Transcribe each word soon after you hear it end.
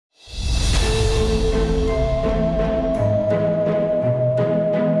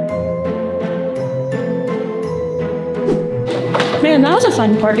Man, that was a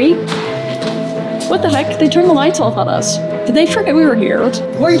fun party. What the heck? They turned the lights off on us. Did they forget we were here?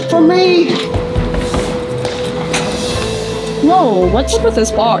 Wait for me! Whoa, what's up with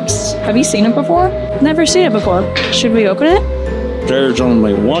this box? Have you seen it before? Never seen it before. Should we open it? There's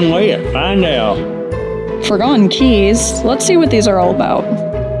only one way to find out. Forgotten keys. Let's see what these are all about.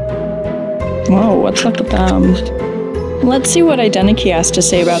 Whoa, what's up with them? Let's see what ideniKey has to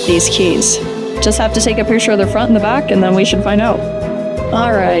say about these keys. Just have to take a picture of the front and the back and then we should find out.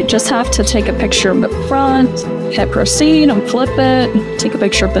 Alright, just have to take a picture of the front, hit proceed and flip it, take a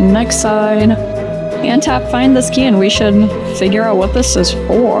picture of the next side, and tap find this key and we should figure out what this is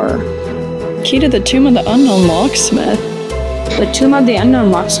for. Key to the tomb of the unknown locksmith. The tomb of the unknown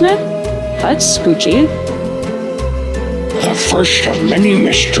locksmith? That's spooky. The first of many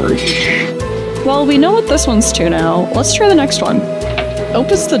mysteries. Well, we know what this one's to now. Let's try the next one.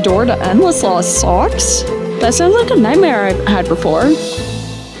 Opens the door to endless lost socks? That sounds like a nightmare I've had before.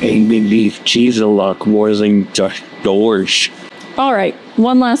 A belief cheese luck wasn't just doors. Alright,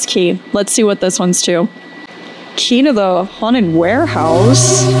 one last key. Let's see what this one's to. Key to the haunted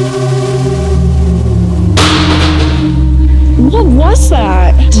warehouse? What was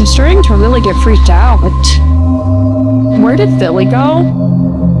that? I'm starting to really get freaked out. Where did Billy go?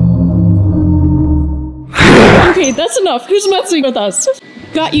 Okay, that's enough. Who's messing with us?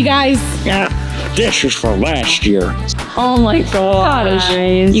 Got you guys. Yeah, this is for last year. Oh my gosh.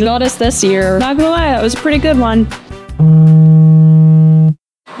 You got us this year. Not gonna lie, that was a pretty good one.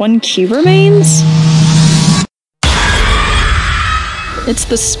 One key remains? It's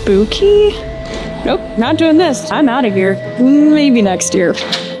the Spoo-key? Nope, not doing this. I'm out of here. Maybe next year.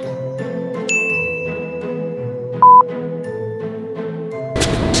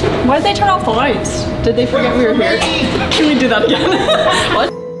 Why did they turn off the lights? Did they forget we were here? Can we do that again? What?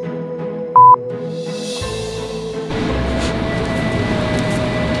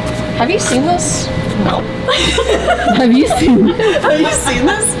 Have you seen this? No. Have you seen this? Have you seen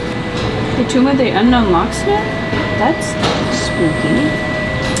this? The tomb of the unknown locksmith? That's spooky.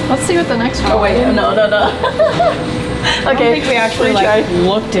 Let's see what the next one. Oh wait, no. I don't Okay, think we actually like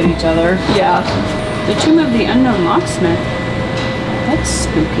looked at each other. Yeah. The tomb of the unknown locksmith? That's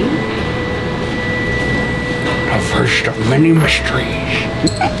spooky. The first of many mysteries.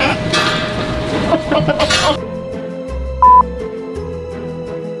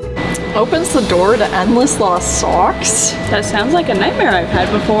 Opens the door to endless lost socks? That sounds like a nightmare I've had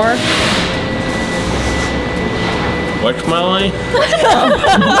before. What's my line?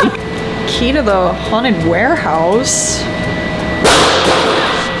 Key to the haunted warehouse?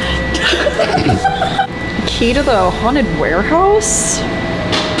 Key to the haunted warehouse?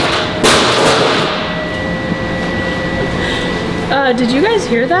 Did you guys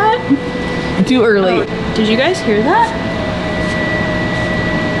hear that? Too early. Did you guys hear that?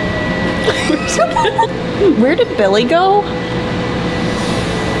 Where did Billy go?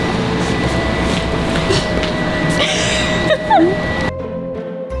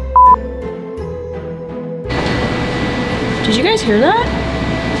 Did you guys hear that?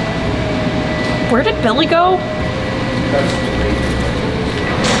 Where did Billy go?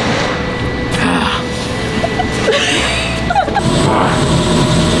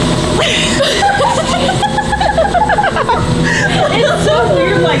 It's so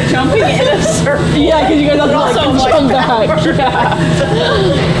weird, like jumping in a circle. Yeah, because you guys have to like jump back.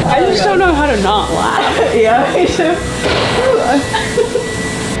 Yeah. I just don't know how to not laugh. Yeah, me too.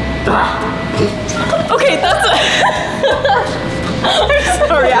 Okay, that's I'm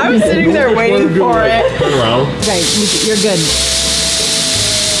sorry, I was sitting there waiting for it. Okay, you're good.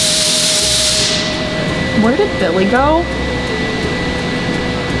 Where did Billy go?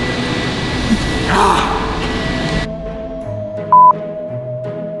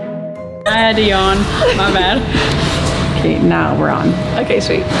 I had to yawn. My bad. Okay, now we're on. Okay,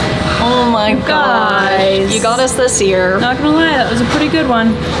 sweet. Oh my Guys. gosh. You got us this year. Not gonna lie, that was a pretty good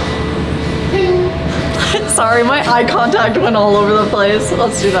one. Sorry, my eye contact went all over the place.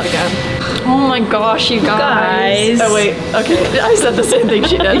 Let's do that again. Oh my gosh, you guys. Oh wait, okay. I said the same thing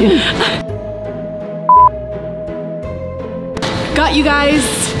she did. Got you guys.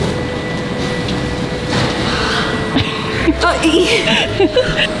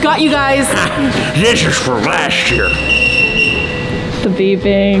 Got you guys. This is for last year. The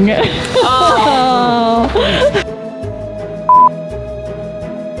beeping. Oh.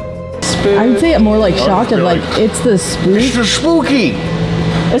 I'd say it more like shocked and like it's the spook. It's the spooky.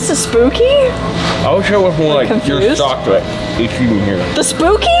 It's the Spoo-key? I wish I was more like you're Confused? shocked that if you didn't hear it. The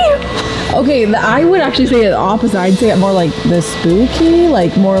Spoo-key? Okay, I would actually say the opposite. I'd say it more like the Spoo-key,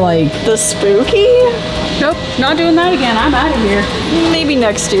 like more like The Spoo-key? Nope, not doing that again. I'm out of here. Maybe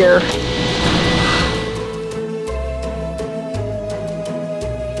next year.